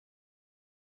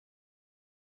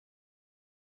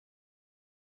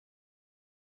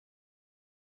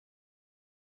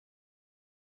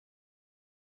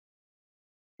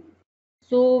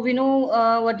So we know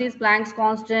what is Planck's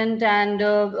constant, and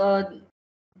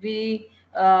we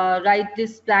write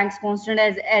this Planck's constant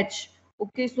as h.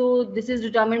 Okay, so this is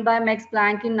determined by Max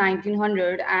Planck in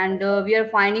 1900, and we are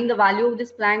finding the value of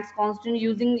this Planck's constant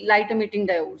using light emitting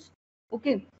diodes.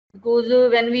 Okay, because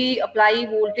when we apply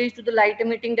voltage to the light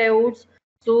emitting diodes,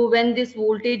 so when this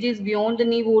voltage is beyond the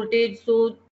knee voltage,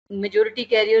 so majority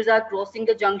carriers are crossing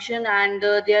the junction, and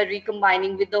they are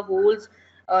recombining with the holes.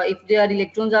 If their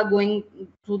electrons are going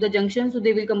through the junction, so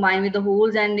they will combine with the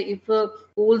holes, and if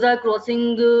holes are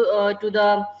crossing to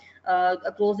the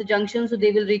across the junction, so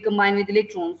they will recombine with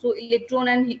electrons. So electron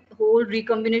and hole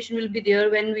recombination will be there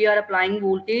when we are applying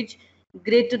voltage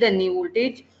greater than knee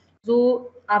voltage.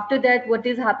 So after that, what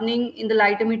is happening in the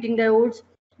light emitting diodes?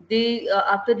 They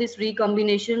after this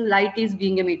recombination, light is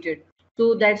being emitted.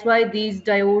 So that's why these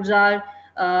diodes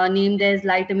are named as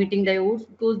light emitting diodes,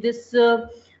 because this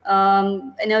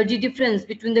energy difference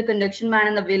between the conduction band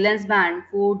and the valence band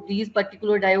for these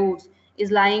particular diodes is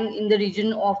lying in the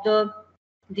region of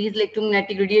these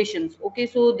electromagnetic radiations. Okay,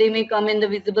 so they may come in the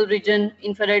visible region,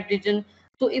 infrared region.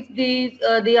 So if these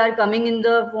they are coming in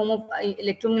the form of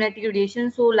electromagnetic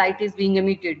radiation, so light is being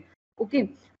emitted.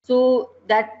 Okay, so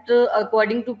that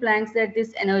according to Planck, that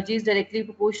this energy is directly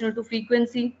proportional to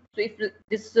frequency. So if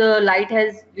this light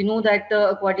has, we know that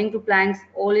according to Planck,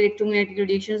 all electromagnetic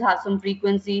radiations have some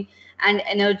frequency, and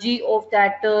energy of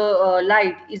that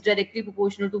light is directly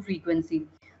proportional to frequency.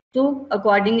 So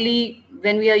accordingly,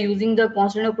 when we are using the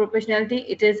constant of proportionality,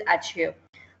 it is h here.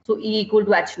 So E equal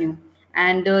to h nu.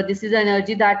 And this is the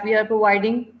energy that we are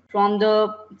providing from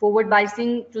the forward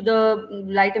biasing to the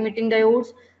light emitting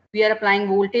diodes. We are applying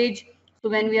voltage. So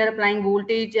when we are applying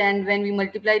voltage, and when we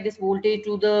multiply this voltage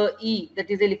to the E, that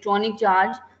is electronic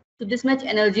charge, so this much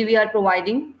energy we are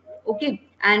providing. Okay,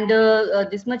 and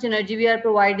this much energy we are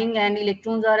providing, and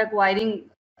electrons are acquiring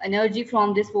energy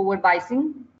from this forward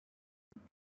biasing.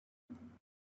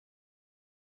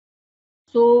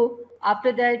 So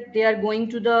after that, they are going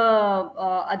to the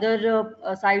other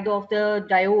side of the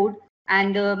diode,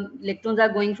 and electrons are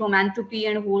going from N to P,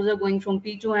 and holes are going from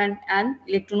P to N, and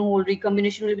electron hole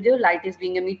recombination will be there. Light is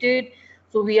being emitted.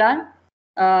 So we are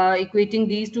equating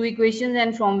these two equations,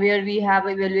 and from where we have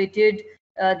evaluated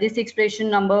this expression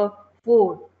number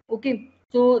 4. Okay,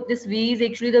 so this V is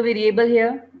actually the variable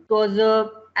here, because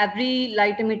every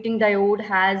light emitting diode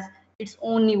has its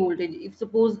own voltage. If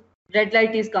suppose red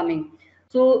light is coming,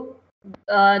 so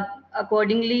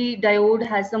accordingly, diode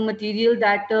has some material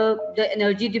that the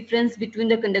energy difference between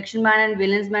the conduction band and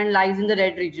valence band lies in the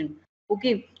red region.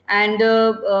 Okay, and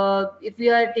if we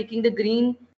are taking the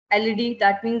green LED,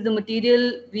 that means the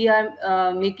material we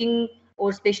are making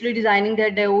or specially designing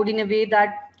that diode in a way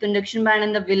that conduction band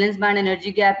and the valence band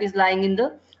energy gap is lying in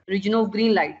the region of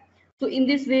green light. So in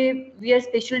this way, we are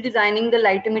specially designing the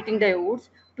light emitting diodes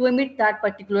to emit that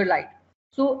particular light.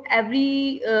 So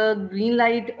every green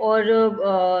light or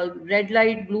red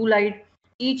light, blue light,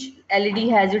 each LED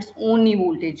has its own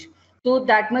voltage. So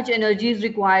that much energy is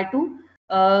required to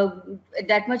for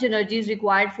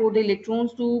the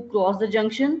electrons to cross the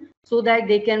junction, so that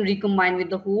they can recombine with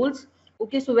the holes.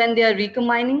 Okay, so when they are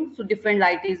recombining, so different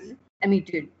light is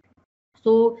emitted.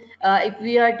 So if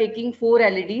we are taking 4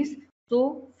 LEDs,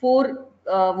 so 4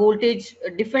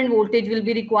 different voltage will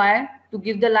be required to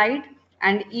give the light,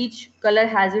 and each color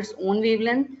has its own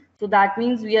wavelength. So that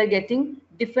means we are getting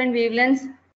different wavelengths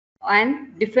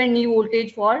and different new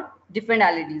voltage for different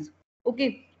LEDs.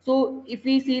 Okay, so if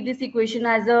we see this equation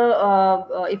as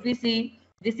if we see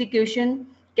this equation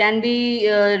can be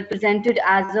represented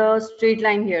as a straight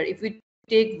line here. If we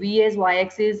take V as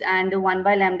y-axis and 1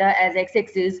 by lambda as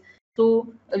x-axis,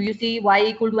 so you see y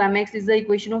equal to mx is the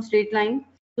equation of straight line.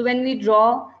 So when we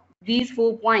draw these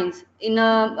 4 points in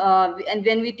a and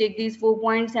when we take these 4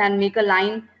 points and make a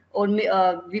line, or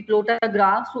we plot a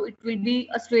graph, so it will be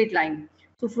a straight line.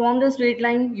 So from the straight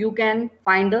line you can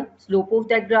find the slope of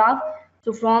that graph.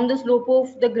 So from the slope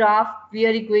of the graph we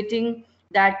are equating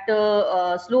that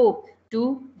slope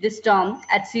to this term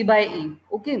hc by e.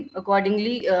 Okay,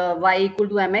 accordingly y equal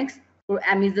to mx, or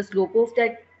m is the slope of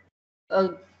that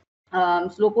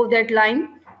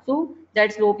line. So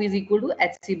that slope is equal to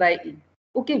hc by e.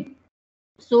 Okay,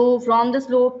 so from the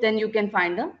slope then you can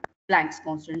find the Planck's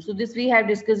constant. So this we have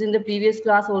discussed in the previous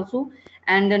class also,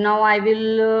 and now I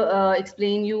will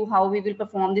explain you how we will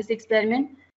perform this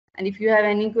experiment. And if you have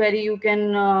any query, you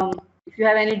can if you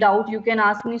have any doubt, you can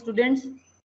ask me, students.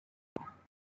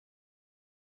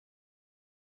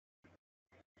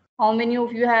 How many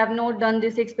of you have not done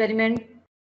this experiment?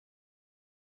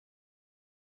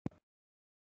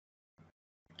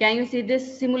 Can you see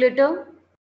this simulator?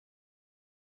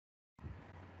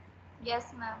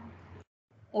 Yes, ma'am.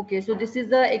 Okay, so this is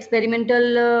the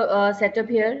experimental setup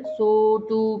here. So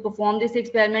to perform this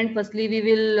experiment, firstly we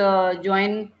will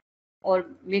join or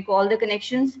make all the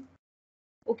connections.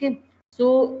 Okay,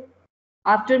 so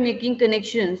after making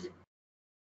connections,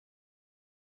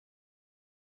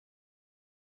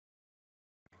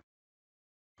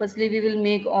 firstly we will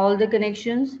make all the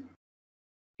connections.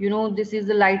 You know, this is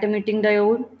the light emitting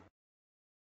diode.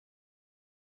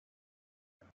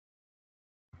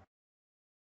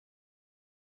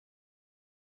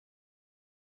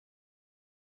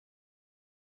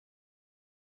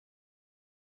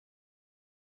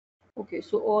 Okay,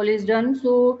 so all is done.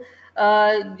 So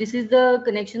this is the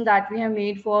connection that we have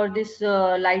made for this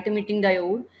light emitting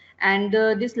diode, and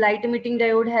this light emitting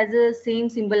diode has the same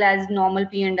symbol as normal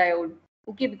PN diode.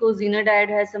 Okay, because Zener diode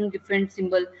has some different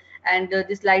symbol, and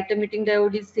this light emitting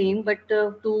diode is same. But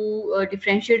to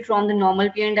differentiate from the normal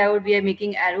PN diode, we are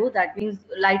making arrow. That means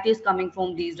light is coming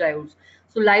from these diodes.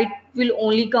 So light will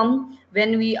only come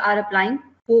when we are applying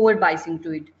forward biasing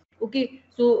to it. Okay,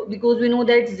 so because we know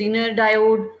that Zener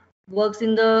diode works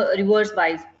in the reverse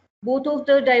bias. Both of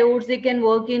the diodes, they can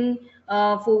work in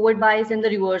forward bias and the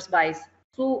reverse bias.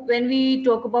 So when we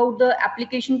talk about the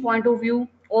application point of view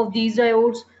of these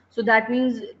diodes, so that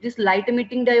means this light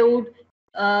emitting diode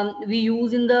we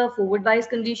use in the forward bias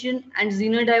condition, and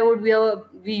Zener diode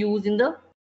we use in the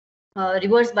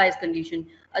reverse bias condition.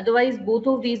 Otherwise, both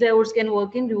of these diodes can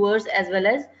work in reverse as well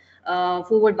as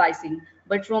forward biasing.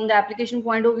 But from the application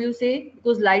point of view, say,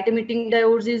 because light emitting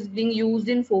diodes is being used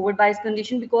in forward bias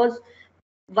condition, because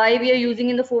why we are using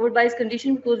in the forward bias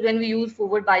condition, because when we use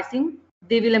forward biasing,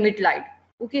 they will emit light.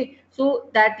 Okay, so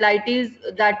that light is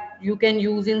that you can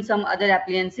use in some other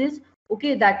appliances.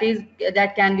 Okay, that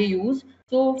can be used.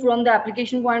 So from the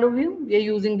application point of view, we are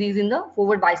using these in the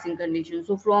forward biasing condition.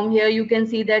 So from here you can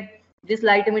see that this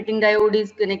light emitting diode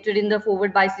is connected in the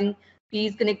forward biasing. P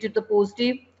is connected to the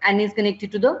positive, N is connected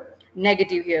to the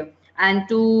negative here. And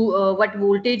to what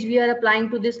voltage we are applying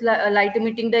to this light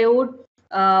emitting diode,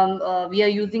 we are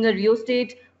using a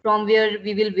rheostat from where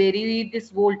we will vary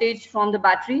this voltage from the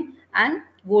battery, and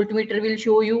voltmeter will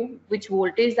show you which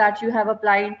voltage that you have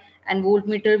applied. And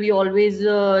voltmeter we always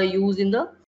use in the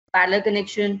parallel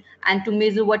connection, and to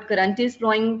measure what current is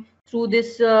flowing through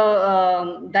this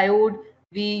diode,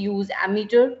 we use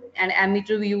ammeter, and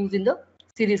ammeter we use in the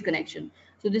series connection.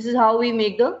 So this is how we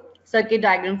make the circuit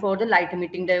diagram for the light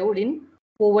emitting diode in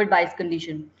forward bias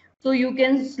condition. So you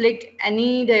can select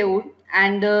any diode,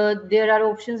 and there are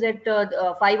options that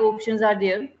 5 options are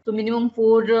there. So minimum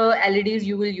 4 LEDs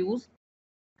you will use.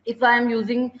 If I am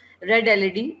using red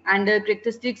LED, and the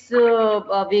characteristics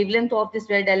wavelength of this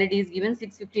red LED is given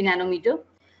 650 nanometer.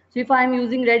 So if I am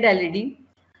using red LED,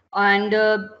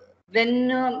 and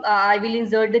when I will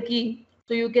insert the key,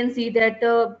 so you can see that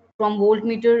from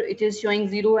voltmeter it is showing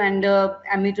 0, and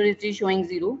ammeter it is showing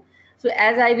 0. So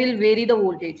as I will vary the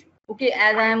voltage, okay,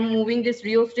 as I am moving this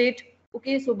rheostat,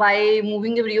 okay, so by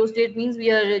moving the rheostat means we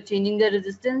are changing the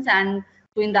resistance, and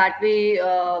so in that way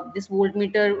this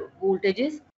voltmeter voltage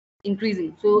is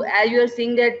increasing. So as you are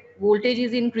seeing that voltage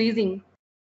is increasing,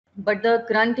 but the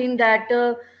current in that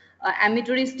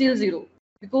ammeter is still 0,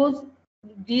 because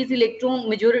these electron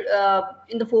major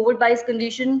in the forward bias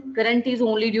condition, current is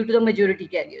only due to the majority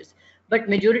carriers, but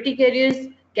majority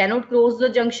carriers cannot cross the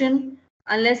junction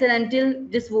unless and until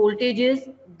this voltage is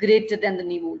greater than the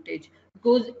new voltage.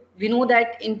 Because we know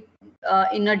that in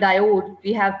a diode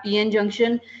we have PN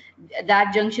junction.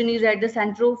 That junction is at the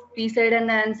center of P side and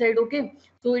N side. Okay,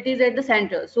 so it is at the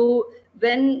center. So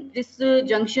when this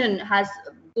junction has,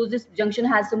 because this junction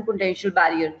has some potential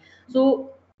barrier, so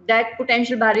that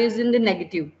potential barrier is in the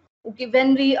negative. Okay,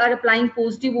 when we are applying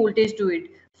positive voltage to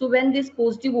it, so when this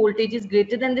positive voltage is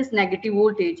greater than this negative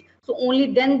voltage, so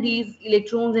only then these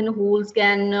electrons and holes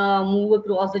can move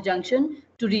across the junction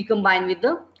to recombine with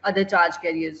the other charge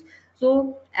carriers.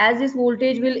 So as this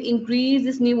voltage will increase,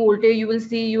 this new voltage, you will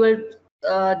see your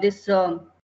this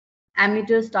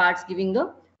ammeter starts giving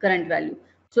the current value.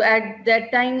 So at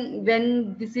that time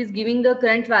when this is giving the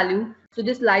current value, so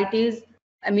this light is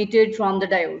emitted from the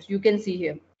diodes, you can see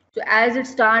here. So as it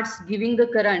starts giving the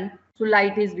current, so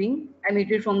light is being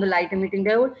emitted from the light emitting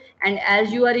diode, and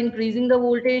as you are increasing the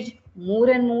voltage, more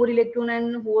and more electron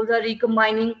and holes are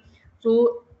recombining,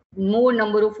 so more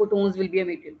number of photons will be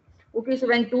emitted. Okay, so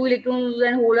when two electrons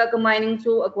and hole are combining,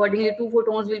 so accordingly two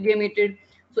photons will be emitted.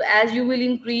 So as you will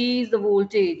increase the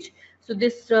voltage, so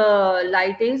this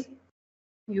light is,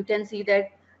 you can see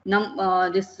that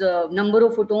this number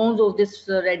of photons of this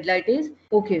red light is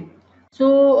okay.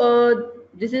 So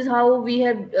this is how we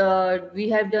have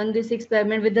done this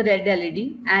experiment with the red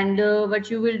LED. And what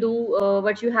you will do,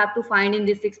 what you have to find in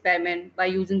this experiment by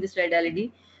using this red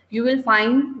LED, you will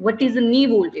find what is the knee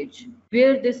voltage,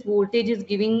 where this voltage is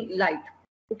giving light.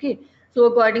 Okay, so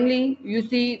accordingly, you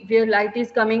see where light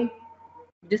is coming.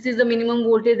 This is the minimum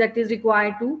voltage that is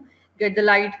required to get the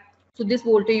light. So this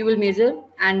voltage you will measure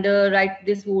and write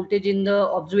this voltage in the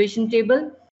observation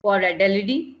table for red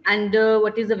LED. And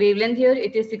what is the wavelength here?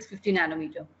 It is 650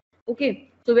 nanometer.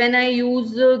 Okay, so when I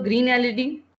use green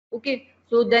LED, okay,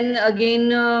 so then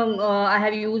again I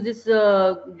have used this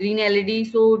green LED.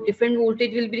 So different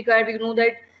voltage will be required. We know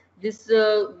that this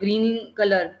green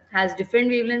color has different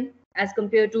wavelength as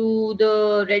compared to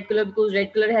the red color, because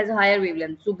red color has a higher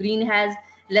wavelength. So green has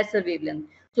lesser wavelength.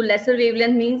 So lesser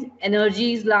wavelength means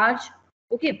energy is large.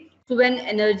 Okay, so when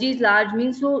energy is large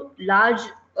means so large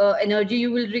energy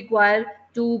you will require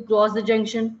to cross the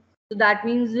junction. So that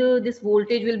means this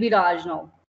voltage will be large now.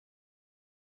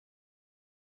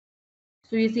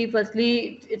 So you see,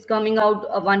 firstly it's coming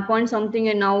out 1 point something,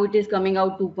 and now it is coming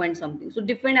out 2 point something. So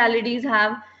different LEDs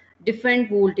have different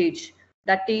voltage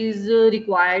that is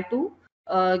required to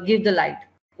give the light.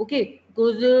 Okay,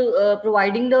 because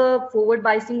providing the forward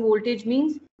biasing voltage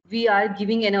means we are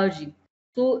giving energy.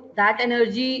 So that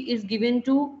energy is given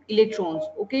to electrons.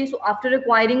 Okay, so after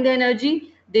acquiring the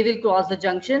energy, they will cross the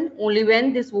junction only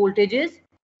when this voltage is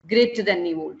greater than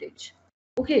knee voltage.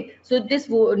 Okay, so this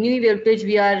new voltage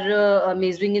we are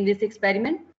measuring in this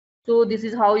experiment. So this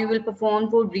is how you will perform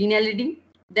for green LED,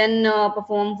 then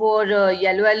perform for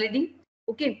yellow LED.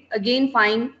 Okay, again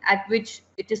find at which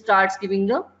it starts giving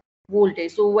the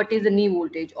voltage. So what is the knee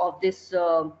voltage of this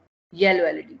yellow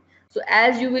LED? So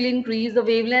as you will increase the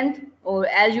wavelength or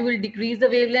as you will decrease the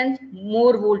wavelength,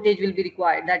 more voltage will be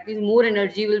required. That means more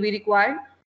energy will be required.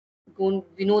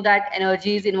 We know that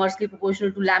energy is inversely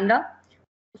proportional to lambda.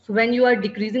 So when you are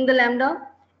decreasing the lambda,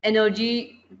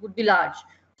 energy would be large.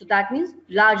 So that means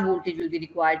large voltage will be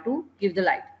required to give the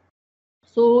light.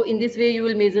 So in this way, you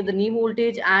will measure the knee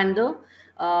voltage, and the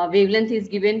wavelength is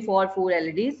given for 4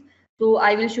 LEDs. So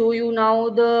I will show you now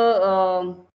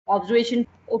the observation.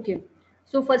 Okay.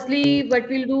 So firstly, what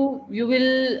we'll do, you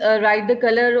will write the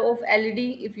color of LED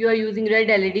if you are using red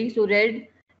LED. So red,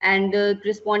 and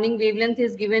corresponding wavelength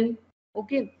is given.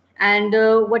 Okay. And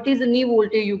what is the knee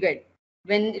voltage you get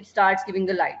when it starts giving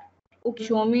the light? Okay.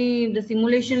 Show me the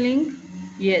simulation link.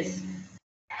 Yes.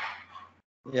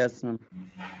 Yes, ma'am.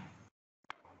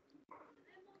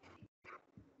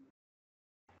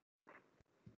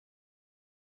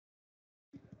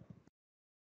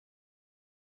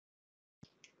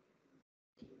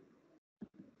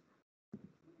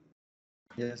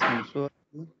 Yes, ma'am. So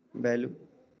value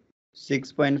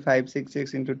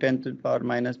 6.566 into 10 to the power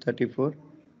minus 34.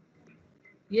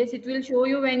 Yes, it will show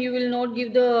you when you will not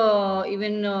give the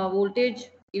even voltage.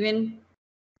 Even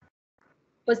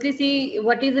firstly, see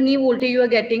what is the new voltage you are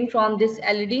getting from this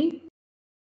LED.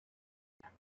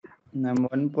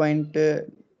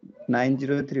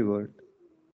 1.903 volt.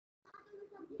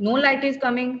 No light is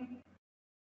coming.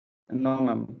 No,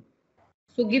 ma'am.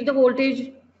 So give the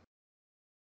voltage,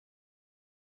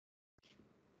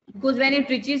 because when it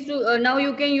reaches to now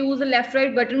you can use the left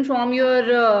right button from your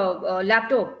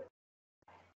laptop.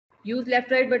 Use left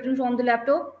right button from the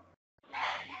laptop.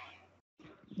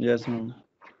 Yes, ma'am.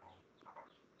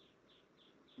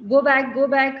 Go back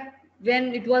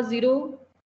when it was 0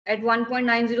 at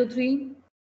 1.903.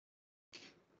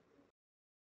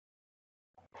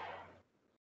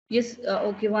 Yes,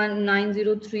 okay,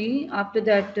 1903. After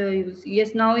that, you will see.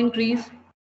 Yes, now increase.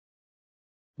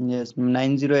 Yes,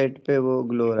 908 पे वो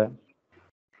glow हो रहा है.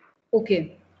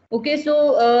 Okay. Okay,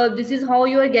 so this is how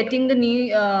you are getting the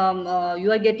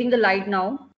you are getting the light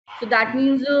now. So that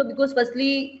means because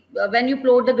firstly, when you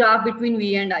plot the graph between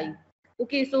V and I,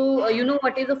 okay, so you know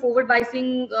what is the forward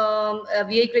biasing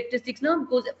VI characteristics now?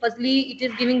 Because firstly it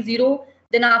is giving 0,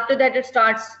 then after that it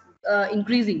starts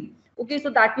increasing. Okay, so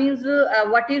that means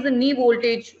what is the knee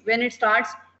voltage when it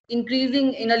starts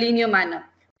increasing in a linear manner?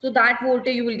 So that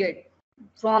voltage you will get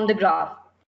from the graph.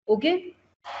 Okay.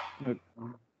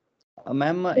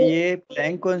 Ma'am ये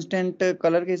Planck constant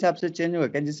colour के हिसाब से change होगा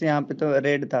क्या, जिससे यहाँ पे तो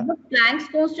रेड था? No, Planck's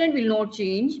constant will not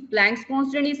change. Planck's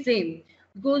constant is same,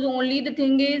 because only the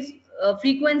thing is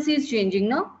frequency is changing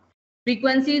now.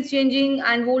 Frequency is changing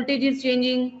and voltage is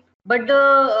changing, but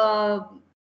the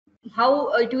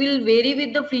how it will vary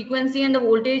with the frequency and the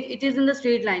voltage, it is in the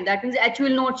straight line. That means H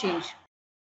will not change.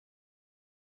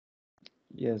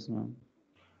 Yes, ma'am.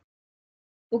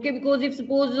 Okay, because if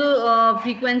suppose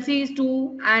frequency is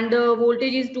 2 and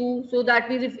voltage is 2, so that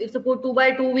means if suppose 2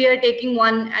 by 2 we are taking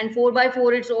 1 and 4 by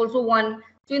 4 it's also 1.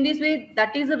 So in this way,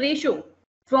 that is a ratio.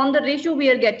 From the ratio, we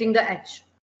are getting the H.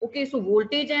 Okay, so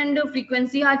voltage and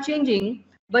frequency are changing,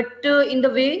 but in the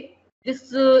way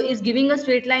this is giving a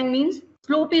straight line means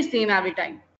slope is same every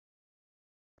time.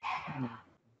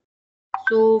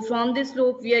 So from this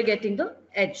slope, we are getting the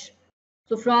H.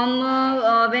 So from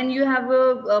when you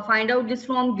have find out this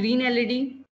from green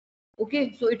LED,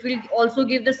 okay, so it will also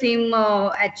give the same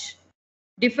H.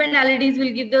 Different LEDs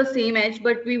will give the same H,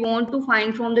 but we want to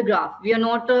find from the graph. We are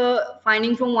not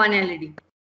finding from one LED.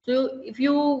 So if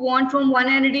you want from one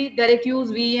LED, direct use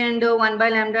V and 1 by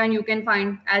lambda, and you can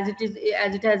find as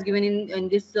it has given in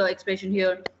this expression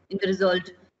here in the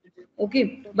result.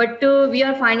 Okay, but we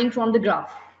are finding from the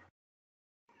graph.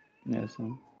 Yes,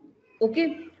 ma'am.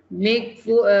 Okay,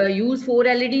 use 4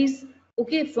 LEDs.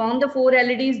 Okay, from the 4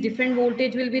 LEDs, different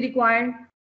voltage will be required.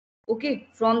 Okay,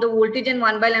 from the voltage and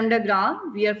 1 by lambda graph,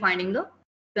 we are finding the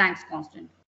Planck's constant.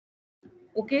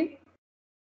 Okay.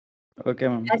 Okay,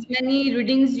 ma'am. As many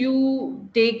readings you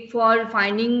take for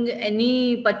finding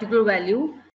any particular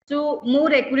value, so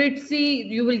more accuracy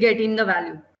you will get in the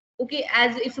value. Okay,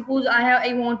 as if suppose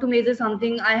I want to measure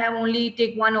something, I have only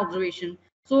take one observation,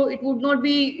 so it would not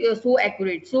be so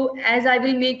accurate. So as I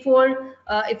will make for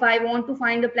if I want to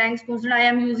find the Planck's constant, I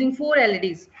am using 4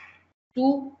 LEDs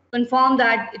to confirm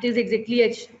that it is exactly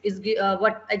H is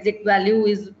what exact value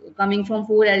is coming from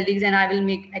 4 LEDs, and I will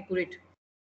make accurate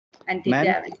and take the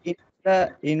ma'am average.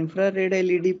 Infrared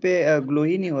LED पे glow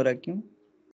ही नहीं हो रहा, क्यों?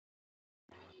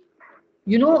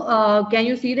 You know, can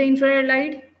you see the infrared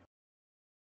light?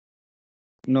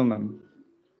 No, ma'am.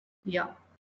 Yeah.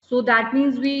 So that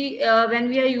means we when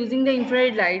we are using the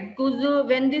infrared light, because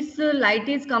when this light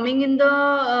is coming in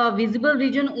the visible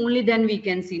region, only then we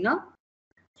can see, na?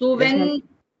 So Yes, ma'am. when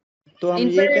तो हम ये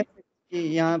infrared, कह कि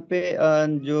यहाँ पे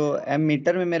जो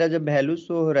ammeter में मेरा जब वैल्यू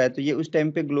शो हो रहा है तो ये उस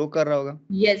टाइम पे ग्लो कर रहा होगा?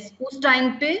 yes, उस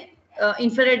time पे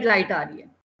infrared light आ रही है.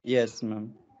 Yes,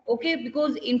 ma'am. Okay,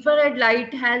 because infrared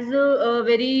light has a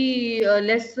very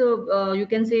less you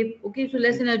can say, okay, so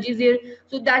less energy is there,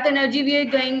 so that energy we are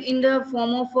getting in the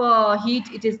form of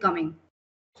heat, it is coming,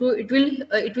 so it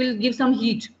will give some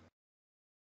heat.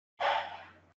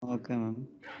 Okay, ma'am.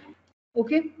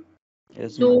 Okay.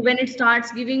 Yes, So ma'am. when it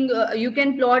starts giving you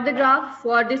can plot the graph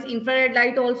for this infrared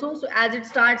light also. So as it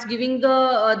starts giving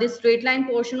the this straight line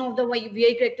portion of the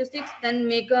VI characteristics, then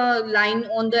make a line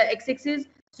on the x-axis.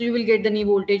 So you will get the knee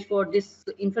voltage for this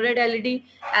infrared LED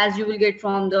as you will get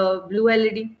from the blue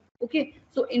LED. Okay,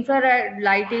 so infrared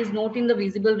light is not in the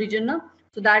visible region now.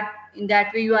 So that in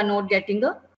that way you are not getting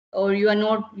the, or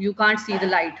you can't see the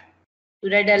light.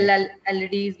 So red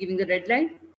LED is giving the red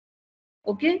light.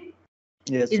 Okay.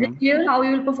 Yes, Is it ma'am. clear how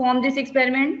you will perform this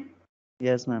experiment?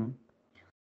 Yes, ma'am.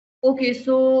 Okay,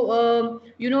 so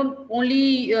you know,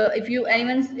 only if you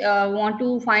anyone want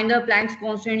to find the Planck's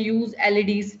constant, use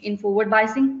LEDs in forward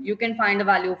biasing, you can find the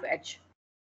value of H.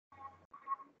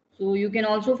 So you can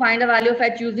also find the value of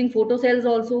H using photocells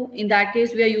also. In that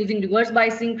case, we are using reverse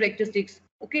biasing characteristics.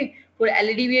 Okay, for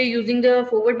LED we are using the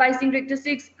forward biasing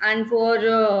characteristics, and for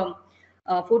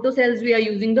photocells we are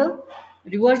using the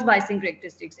reverse biasing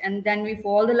characteristics. And then we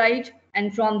follow the light,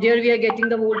 and from there we are getting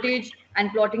the voltage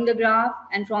and plotting the graph,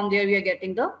 and from there we are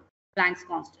getting the Planck's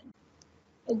constant.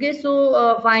 Okay,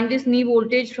 so find this knee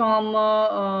voltage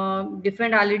from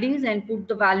different LEDs and put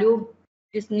the value of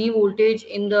this knee voltage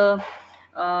in the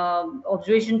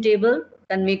observation table,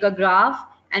 then make a graph,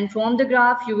 and from the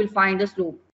graph you will find the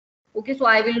slope. Okay, so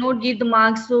I will not give the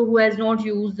marks who has not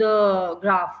used the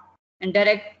graph and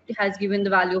direct has given the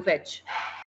value of H.